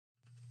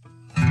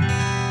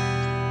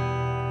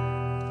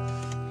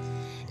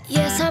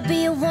I'll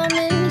be a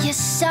woman,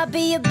 yes, I'll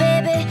be a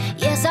baby.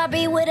 Yes, I'll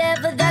be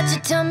whatever that you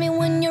tell me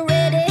when you're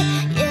ready.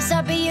 Yes,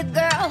 I'll be your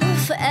girl,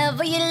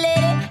 forever your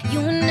lady.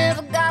 You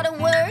never gotta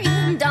worry,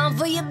 I'm down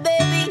for you,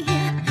 baby.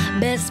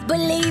 Best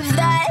believe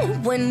that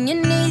when you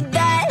need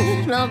that,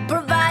 I'll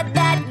provide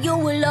that, you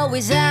will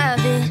always have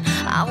it.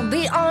 I'll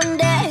be on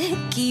deck,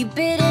 keep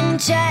it in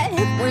check.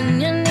 When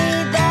you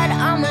need that,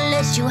 I'ma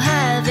let you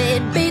have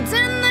it.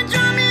 Beating